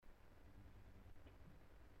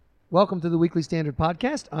Welcome to the Weekly Standard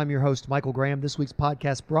Podcast. I'm your host, Michael Graham. This week's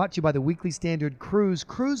podcast brought to you by the Weekly Standard Cruise.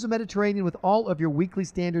 Cruise the Mediterranean with all of your Weekly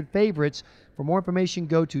Standard favorites. For more information,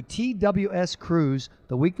 go to TWS Cruise,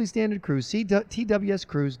 the Weekly Standard Cruise,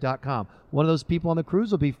 TWSCruise.com. One of those people on the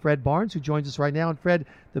cruise will be Fred Barnes, who joins us right now. And Fred,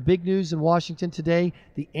 the big news in Washington today,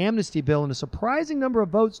 the amnesty bill and a surprising number of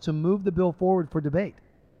votes to move the bill forward for debate.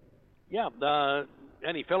 Yeah,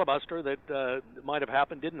 any filibuster that might have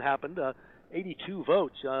happened didn't happen. 82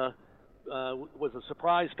 votes was a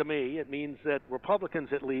surprise to me. It means that Republicans,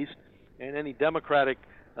 at least, and any Democratic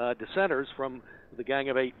dissenters from the Gang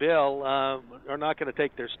of Eight bill are not going to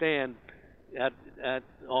take their stand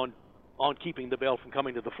on keeping the bill from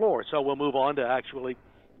coming to the floor. So we'll move on to actually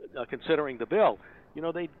considering the bill. You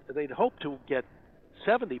know, they'd hoped to get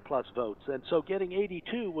 70-plus votes, and so getting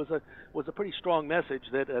 82 was a pretty strong message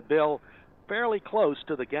that a bill fairly close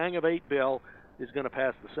to the Gang of Eight bill is going to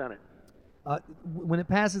pass the Senate. When it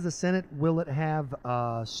passes the Senate, will it have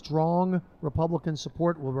strong Republican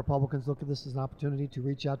support? Will Republicans look at this as an opportunity to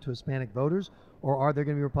reach out to Hispanic voters? Or are there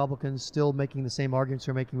going to be Republicans still making the same arguments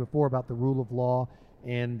they're making before about the rule of law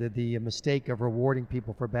and the mistake of rewarding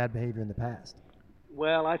people for bad behavior in the past?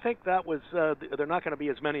 Well, I think that was there are not going to be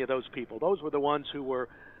as many of those people. Those were the ones who were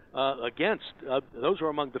against. Those were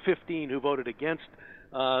among the 15 who voted against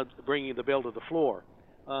bringing the bill to the floor.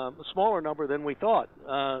 A smaller number than we thought.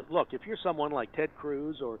 Look, if you're someone like Ted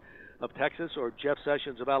Cruz of Texas or Jeff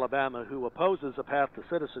Sessions of Alabama who opposes a path to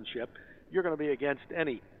citizenship, you're going to be against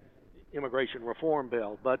any immigration reform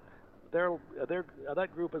bill. But that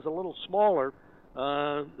group is a little smaller,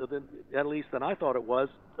 at least than I thought it was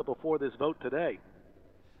before this vote today.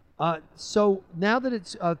 So now that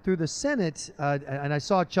it's through the Senate, and I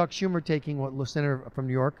saw Chuck Schumer taking Senator from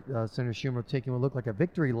New York, Senator Schumer taking what looked like a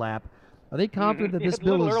victory lap. Are they confident that this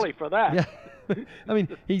bill is... It's a little early for that. Yeah. I mean,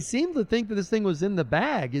 he seemed to think that this thing was in the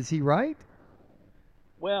bag. Is he right?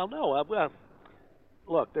 Well, no.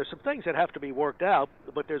 Look, there's some things that have to be worked out,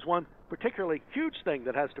 but there's one particularly huge thing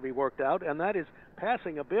that has to be worked out, and that is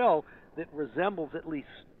passing a bill that resembles at least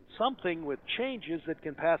something with changes that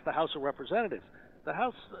can pass the House of Representatives. The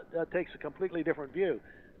House takes a completely different view.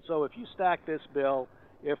 So if you stack this bill,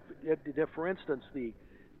 if for instance, the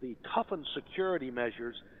toughened security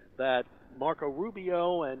measures that Marco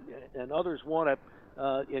Rubio and others want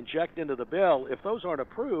to inject into the bill, if those aren't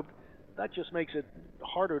approved, that just makes it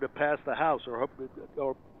harder to pass the House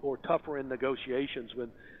or tougher in negotiations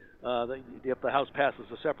when if the House passes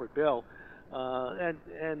a separate bill. And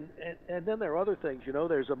then there are other things. You know,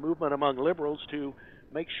 there's a movement among liberals to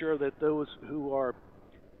make sure that those who are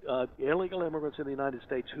illegal immigrants in the United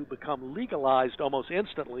States who become legalized almost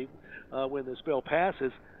instantly when this bill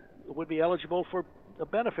passes would be eligible for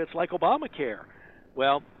benefits like Obamacare.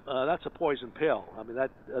 Well, that's a poison pill. I mean,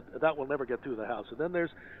 that will never get through the House. And then there's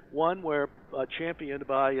one where championed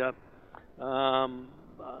by I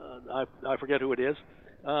forget who it is,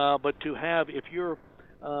 but to have, if you're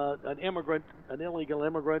an immigrant, an illegal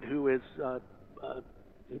immigrant who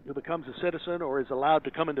becomes a citizen or is allowed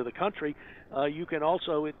to come into the country, you can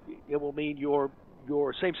also it will mean your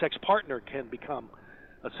same-sex partner can become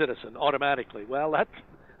a citizen automatically. Well,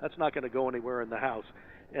 that's not going to go anywhere in the House.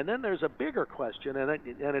 And then there's a bigger question, and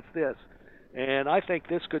it's this, and I think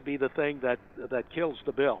this could be the thing that kills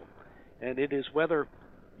the bill, and it is whether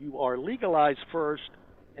you are legalized first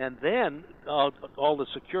and then all the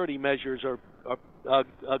security measures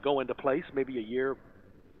go into place, maybe a year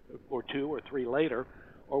or 2 or 3 later,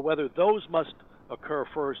 or whether those must occur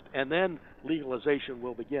first and then legalization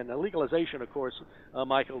will begin. Now, legalization, of course,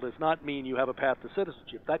 Michael, does not mean you have a path to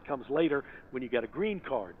citizenship. That comes later when you get a green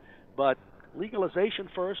card. But legalization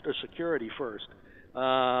first or security first?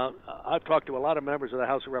 I've talked to a lot of members of the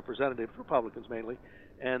House of Representatives, Republicans mainly,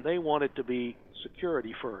 and they want it to be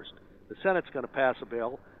security first. The Senate's going to pass a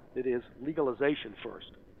bill that is legalization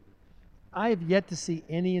first. I have yet to see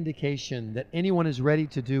any indication that anyone is ready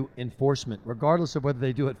to do enforcement, regardless of whether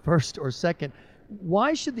they do it first or second.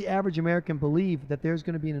 Why should the average American believe that there's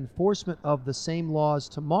going to be an enforcement of the same laws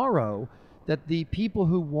tomorrow that the people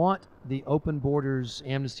who want the open borders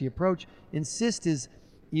amnesty approach insist is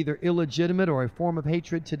either illegitimate or a form of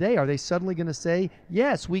hatred today? Are they suddenly going to say,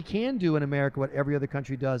 yes, we can do in America what every other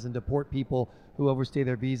country does and deport people who overstay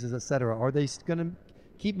their visas, etc.? Are they going to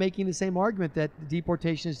keep making the same argument that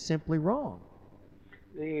deportation is simply wrong?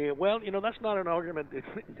 Well, you know, that's not an argument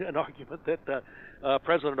that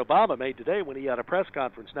President Obama made today when he had a press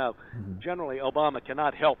conference. Now, generally, Obama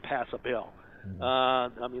cannot help pass a bill.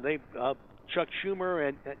 I mean, Chuck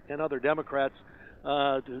Schumer and other Democrats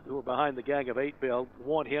who are behind the Gang of Eight bill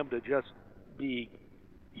want him to just be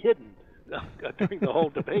hidden during the whole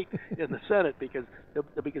debate in the Senate because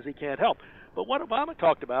he can't help. But what Obama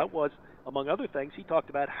talked about was, among other things, he talked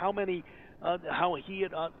about how he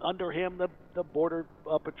had under him the border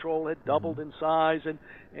patrol had doubled in size, and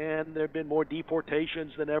there had been more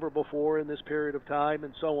deportations than ever before in this period of time,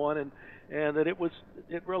 and so on, and that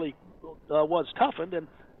it really was toughened, and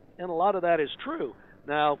a lot of that is true.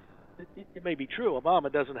 Now, it may be true.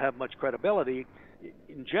 Obama doesn't have much credibility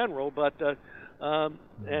in general, but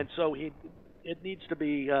and so it needs to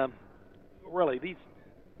be really these.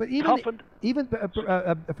 But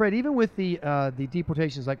Fred, even with the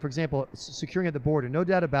deportations, like for example, securing at the border, no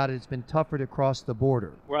doubt about it, it's been tougher to cross the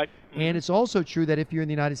border. Right. And it's also true that if you're in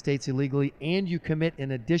the United States illegally and you commit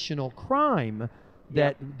an additional crime,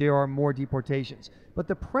 that there are more deportations. But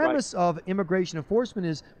the premise of immigration enforcement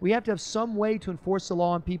is we have to have some way to enforce the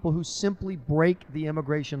law on people who simply break the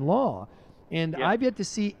immigration law. And I've yet to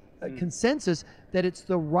see a consensus that it's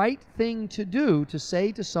the right thing to do to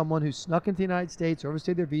say to someone who snuck into the United States or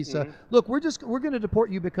overstayed their visa, look, we're going to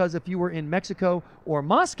deport you because if you were in Mexico or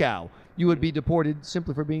Moscow, you would be deported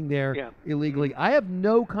simply for being there illegally. I have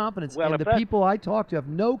no confidence, and the people I talk to have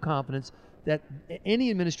no confidence that any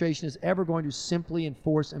administration is ever going to simply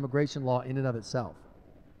enforce immigration law in and of itself.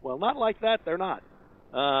 Well, not like that. They're not.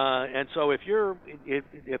 And so if you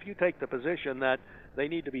take the position that they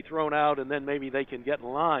need to be thrown out and then maybe they can get in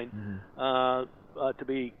line to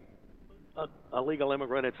be a legal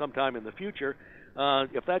immigrant at some time in the future,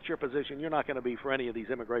 if that's your position, you're not going to be for any of these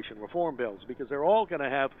immigration reform bills because they're all going to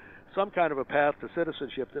have some kind of a path to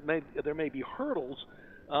citizenship that there may be hurdles,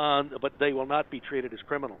 but they will not be treated as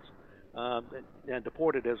criminals. And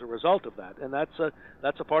deported as a result of that, and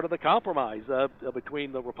that's a part of the compromise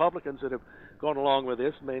between the Republicans that have gone along with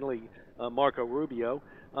this, mainly Marco Rubio,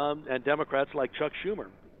 and Democrats like Chuck Schumer.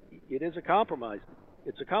 It is a compromise.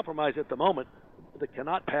 It's a compromise at the moment that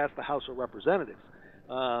cannot pass the House of Representatives,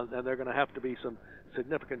 and there are going to have to be some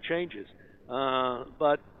significant changes.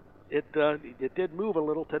 But it did move a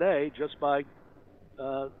little today just by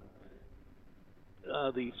the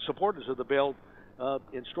supporters of the bill.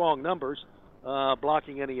 In strong numbers,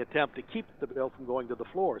 blocking any attempt to keep the bill from going to the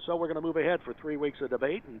floor. So we're going to move ahead for 3 weeks of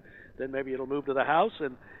debate, and then maybe it'll move to the House,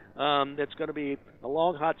 and it's going to be a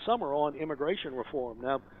long, hot summer on immigration reform.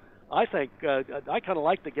 Now, I think I kind of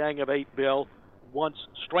like the Gang of Eight bill once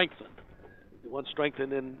strengthened. Once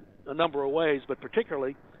strengthened in a number of ways, but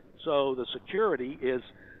particularly so the security is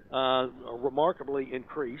remarkably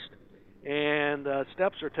increased. And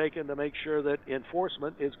steps are taken to make sure that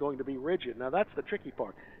enforcement is going to be rigid. Now, that's the tricky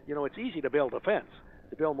part. You know, it's easy to build a fence,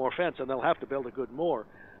 to build more fence, and they'll have to build a good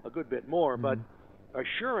bit more. But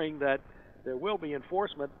assuring that there will be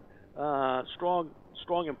enforcement, strong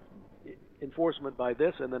enforcement by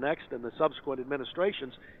this and the next and the subsequent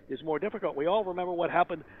administrations is more difficult. We all remember what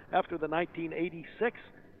happened after the 1986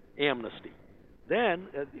 amnesty. Then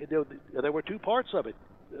there were two parts of it.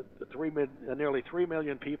 Nearly 3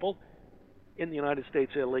 million people in the United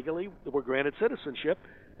States illegally were granted citizenship,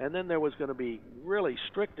 and then there was going to be really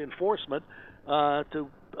strict enforcement to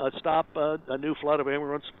stop a new flood of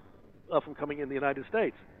immigrants from coming in the United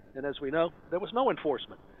States. And as we know, there was no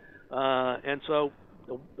enforcement. And so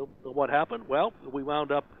what happened? Well, we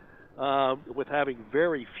wound up with having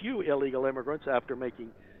very few illegal immigrants after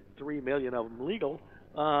making 3 million of them legal,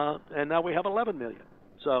 and now we have 11 million.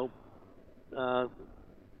 So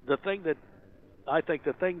the thing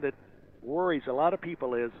that worries a lot of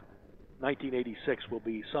people is 1986 will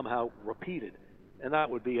be somehow repeated, and that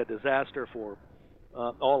would be a disaster for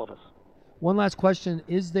all of us. One last question.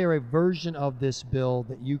 Is there a version of this bill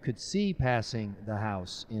that you could see passing the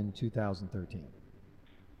House in 2013?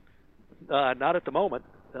 Not at the moment,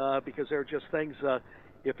 because there are just things,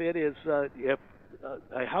 if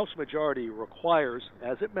a House majority requires,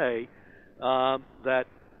 as it may, that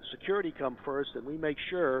security come first, and we make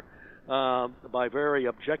sure by very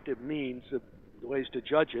objective means, the ways to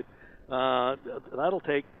judge it, that'll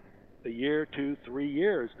take a year, 2, 3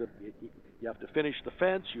 years. You have to finish the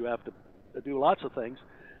fence. You have to do lots of things.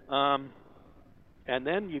 And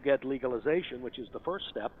then you get legalization, which is the first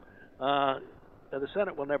step. And the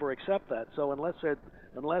Senate will never accept that. So unless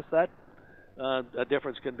that a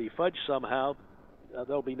difference can be fudged somehow,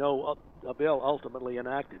 there'll be no bill ultimately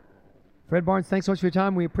enacted. Fred Barnes, thanks so much for your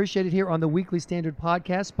time. We appreciate it here on the Weekly Standard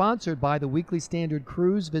podcast, sponsored by the Weekly Standard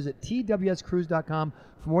Cruise. Visit twscruise.com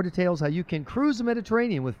for more details how you can cruise the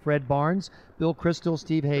Mediterranean with Fred Barnes, Bill Crystal,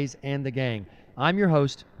 Steve Hayes, and the gang. I'm your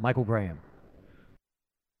host, Michael Graham.